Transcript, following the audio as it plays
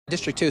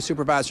District 2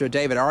 Supervisor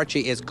David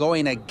Archie is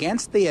going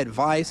against the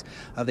advice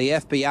of the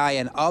FBI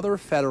and other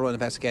federal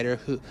investigators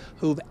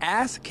who've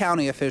asked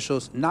county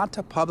officials not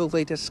to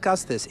publicly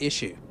discuss this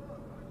issue.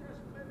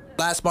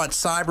 Last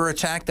month's cyber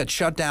attack that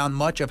shut down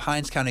much of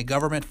Hinds County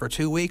government for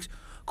 2 weeks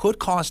could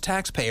cost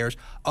taxpayers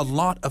a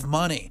lot of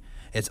money.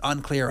 It's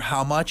unclear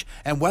how much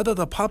and whether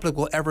the public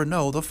will ever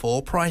know the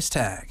full price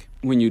tag.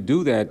 When you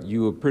do that,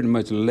 you are pretty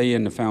much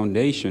laying the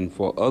foundation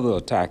for other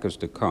attackers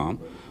to come,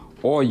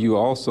 or you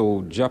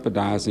also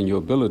jeopardizing your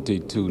ability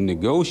to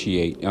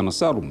negotiate on a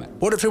settlement.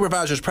 Board of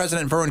Supervisors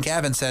President Vern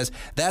Gavin says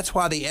that's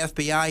why the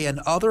FBI and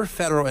other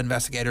federal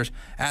investigators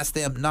asked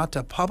them not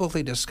to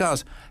publicly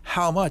discuss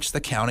how much the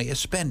county is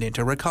spending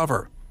to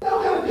recover.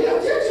 Y'all gotta pay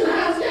attention,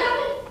 Hinds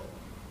County.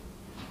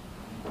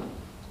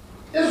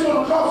 It's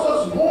gonna cost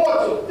us more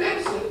to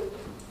fix it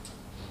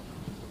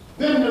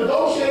than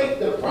negotiate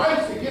the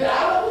price to get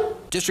out of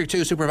it. District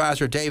 2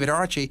 Supervisor David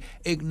Archie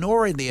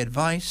ignoring the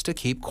advice to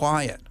keep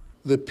quiet.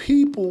 The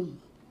people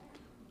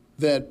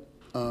that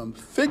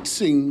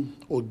fixing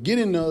or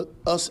getting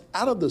us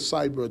out of the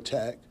cyber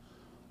attack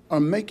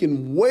are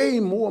making way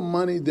more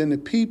money than the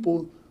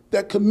people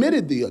that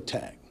committed the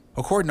attack.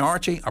 According to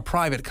Archie, a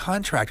private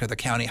contractor the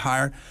county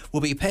hired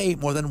will be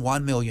paid more than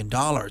 $1 million.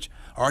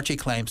 Archie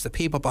claims the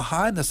people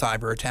behind the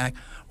cyber attack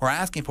were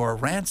asking for a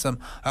ransom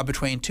of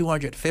between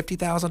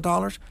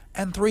 $250,000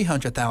 and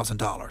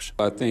 $300,000.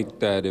 I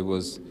think that it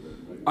was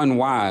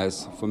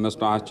unwise for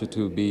Mr. Archer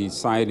to be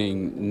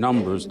citing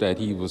numbers that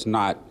he was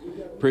not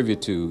privy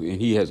to, and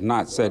he has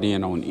not sat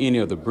in on any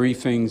of the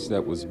briefings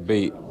that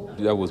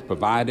was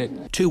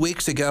provided. 2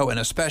 weeks ago, in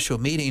a special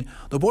meeting,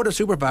 the Board of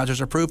Supervisors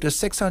approved a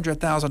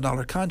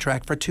 $600,000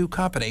 contract for 2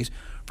 companies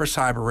for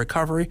cyber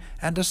recovery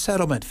and a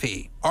settlement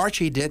fee.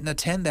 Archie didn't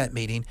attend that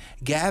meeting.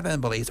 Gavin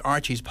believes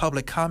Archie's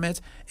public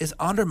comments is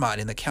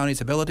undermining the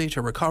county's ability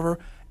to recover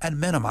and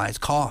minimize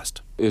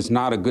cost. It's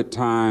not a good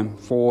time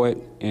for it,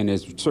 and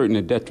it's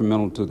certainly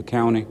detrimental to the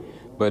county,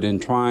 but in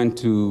trying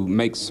to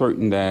make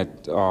certain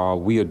that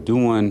we are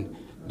doing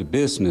the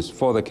business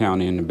for the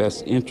county in the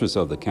best interest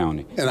of the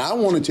county. And I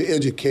wanted to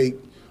educate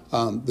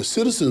the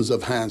citizens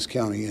of Hinds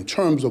County in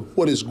terms of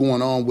what is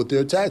going on with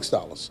their tax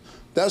dollars.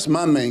 That's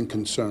my main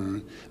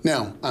concern.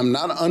 Now, I'm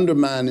not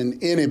undermining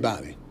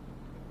anybody.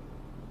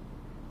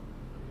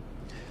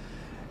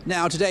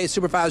 Now, today,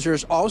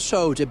 supervisors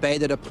also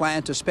debated a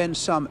plan to spend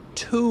some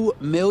 $2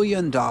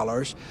 million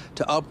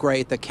to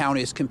upgrade the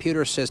county's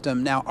computer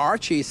system. Now,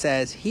 Archie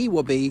says he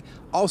will be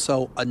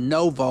also a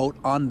no vote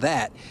on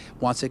that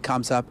once it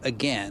comes up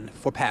again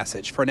for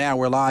passage. For now,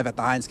 we're live at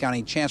the Hinds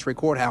County Chancery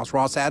Courthouse.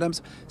 Ross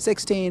Adams,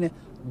 16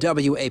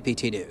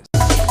 WAPT News.